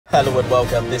Hello and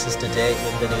welcome. This is Today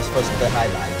in the News. First, the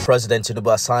highlights. President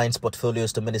Tinubu assigns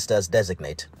portfolios to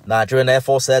Ministers-Designate. Nigerian Air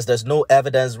Force says there's no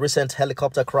evidence recent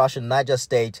helicopter crash in Niger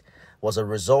State was a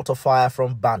result of fire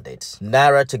from bandits.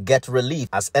 Naira to get relief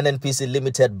as NNPC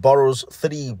Limited borrows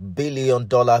 $3 billion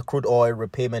crude oil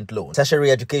repayment loan. Tertiary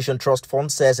Education Trust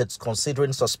Fund says it's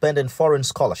considering suspending foreign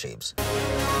scholarships.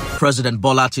 President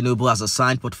Bola Tinubu has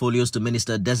assigned portfolios to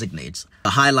minister-designates.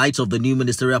 The highlights of the new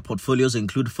ministerial portfolios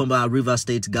include former Rivers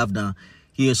State Governor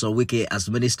Nyesome Wike as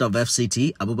Minister of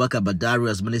FCT, Abubakar Badaru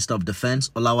as Minister of Defense,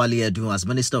 Olawale Edun as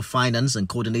Minister of Finance and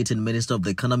Coordinating Minister of the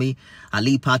Economy,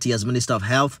 Ali Pati as Minister of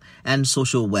Health and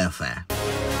Social Welfare.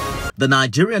 The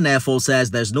Nigerian Air Force says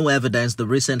there's no evidence the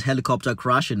recent helicopter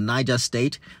crash in Niger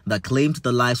State that claimed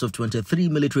the lives of 23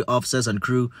 military officers and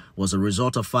crew was a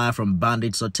result of fire from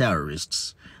bandits or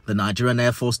terrorists. The Nigerian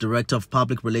Air Force Director of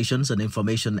Public Relations and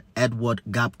Information, Edward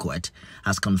Gabquet,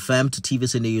 has confirmed to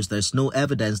TVC News there's no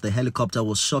evidence the helicopter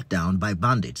was shot down by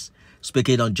bandits.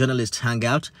 Speaking on Journalists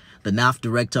Hangout, the NAF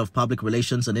Director of Public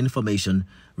Relations and Information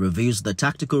reviews the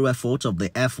tactical effort of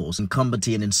the Air Force in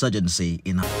combating insurgency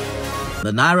in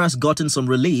The Naira has gotten some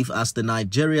relief as the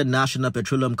Nigerian National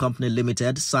Petroleum Company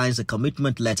Limited signs a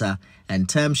commitment letter and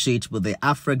term sheet with the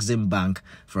Afrexim Bank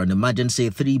for an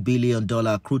emergency $3 billion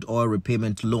crude oil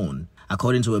repayment loan.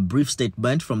 According to a brief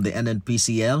statement from the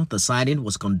NNPCL, the signing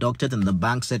was conducted in the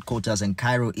bank's headquarters in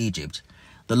Cairo, Egypt.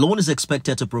 The loan is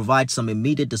expected to provide some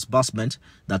immediate disbursement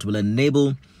that will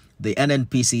enable the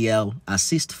NNPCL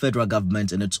assist federal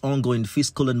government in its ongoing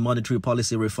fiscal and monetary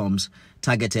policy reforms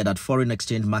targeted at foreign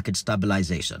exchange market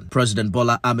stabilization. President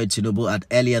Bola Tinubu had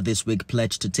earlier this week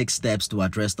pledged to take steps to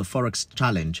address the forex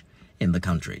challenge in the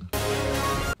country.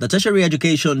 The Tertiary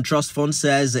Education Trust Fund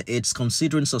says it's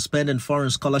considering suspending foreign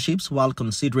scholarships while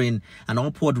considering an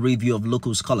upward review of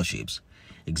local scholarships.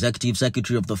 Executive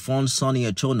Secretary of the fund, Sonny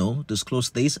Echono,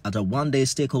 disclosed this at a one-day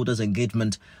stakeholders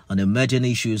engagement on emerging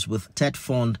issues with TED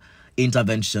Fund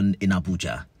intervention in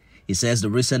Abuja. He says the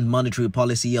recent monetary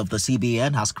policy of the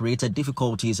CBN has created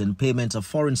difficulties in payment of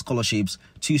foreign scholarships,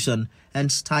 tuition,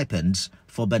 and stipends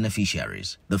for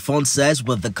beneficiaries. The fund says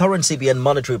with the current CBN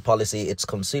monetary policy, it's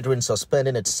considering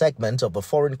suspending its segment of the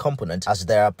foreign component as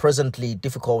there are presently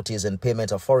difficulties in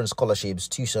payment of foreign scholarships,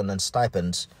 tuition, and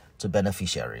stipends to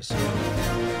beneficiaries.